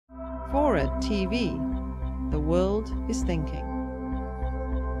FORA.tv. The world is thinking.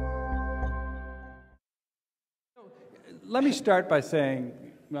 Let me start by saying,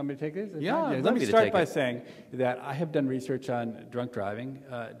 you want me to take this? Yeah, let me start by saying that I have done research on drunk driving.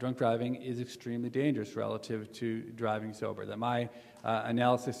 Drunk driving is extremely dangerous relative to driving sober. That my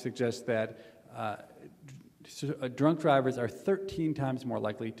analysis suggests that drunk drivers are 13 times more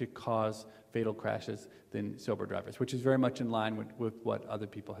likely to cause fatal crashes than sober drivers, which is very much in line with what other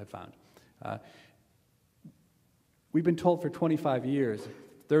people have found. We've been told for 25 years,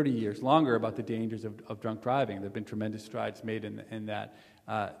 30 years, longer about the dangers of drunk driving. There have been tremendous strides made in that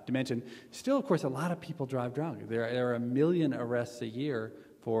dimension. Still, of course, a lot of people drive drunk. There are 1 million arrests a year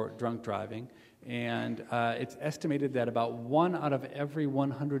for drunk driving, and it's estimated that about 1 out of every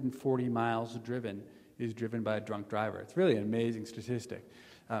 140 miles driven is driven by a drunk driver. It's really an amazing statistic.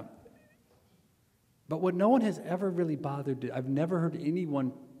 But what no one has ever really bothered to, I've never heard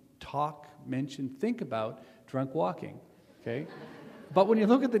anyone talk, mention, think about drunk walking, okay? But when you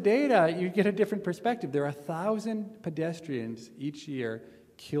look at the data, you get a different perspective. There are 1,000 pedestrians each year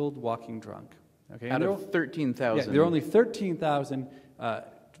killed walking drunk, okay? Out of 13,000. Yeah, there are only 13,000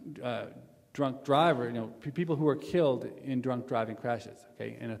 drunk driver, people who are killed in drunk driving crashes,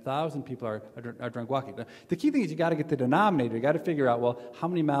 okay? And 1,000 people are drunk walking. The key thing is you got to get the denominator. You got to figure out, well, how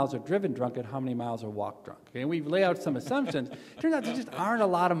many miles are driven drunk and how many miles are walked drunk. Okay? And we lay out some assumptions. Turns out there just aren't a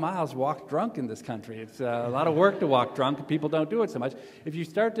lot of miles walked drunk in this country. It's a lot of work to walk drunk, and people don't do it so much. If you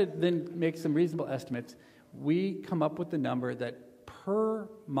start to then make some reasonable estimates, we come up with the number that per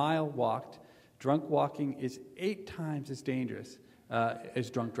mile walked, drunk walking is 8 times as dangerous as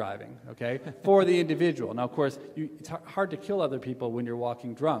drunk driving, okay, for the individual. Now, of course, it's hard to kill other people when you're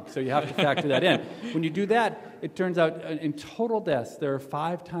walking drunk, so you have to factor that in. When you do that, it turns out in total deaths, there are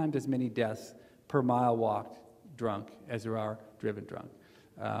 5 times as many deaths per mile walked drunk as there are driven drunk.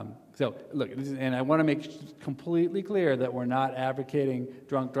 So, look, and I want to make completely clear that we're not advocating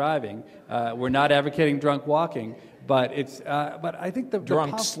drunk driving. We're not advocating drunk walking. But I think the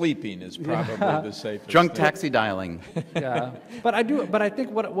drunk sleeping is probably the safest. Drunk taxi dialing. Yeah, but I think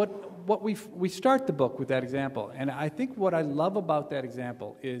what we start the book with that example, and I think what I love about that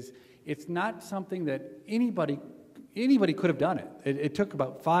example is it's not something that anybody could have done it. It took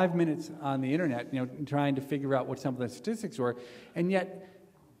about 5 minutes on the internet, trying to figure out what some of the statistics were,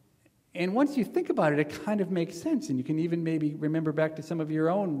 and once you think about it, it kind of makes sense, and you can even maybe remember back to some of your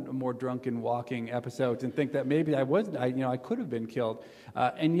own more drunken walking episodes and think that maybe I could have been killed,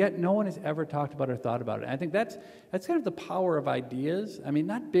 and yet no one has ever talked about or thought about it. And I think that's kind of the power of ideas. I mean,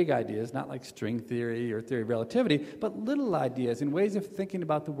 not big ideas, not like string theory or theory of relativity, but little ideas and ways of thinking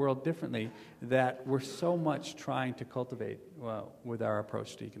about the world differently that we're so much trying to cultivate with our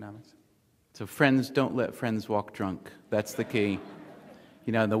approach to economics. So friends, don't let friends walk drunk. That's the key.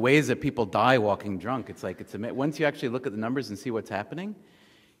 The ways that people die walking drunk, once you actually look at the numbers and see what's happening,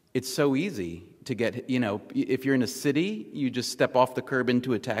 it's so easy to get, if you're in a city, you just step off the curb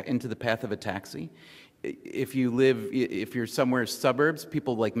into the path of a taxi. If you're somewhere suburbs,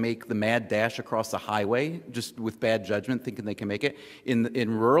 people make the mad dash across the highway just with bad judgment, thinking they can make it.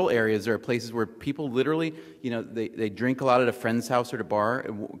 In rural areas, there are places where people literally, they drink a lot at a friend's house or at a bar,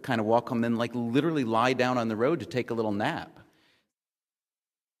 kind of walk home, then literally lie down on the road to take a little nap.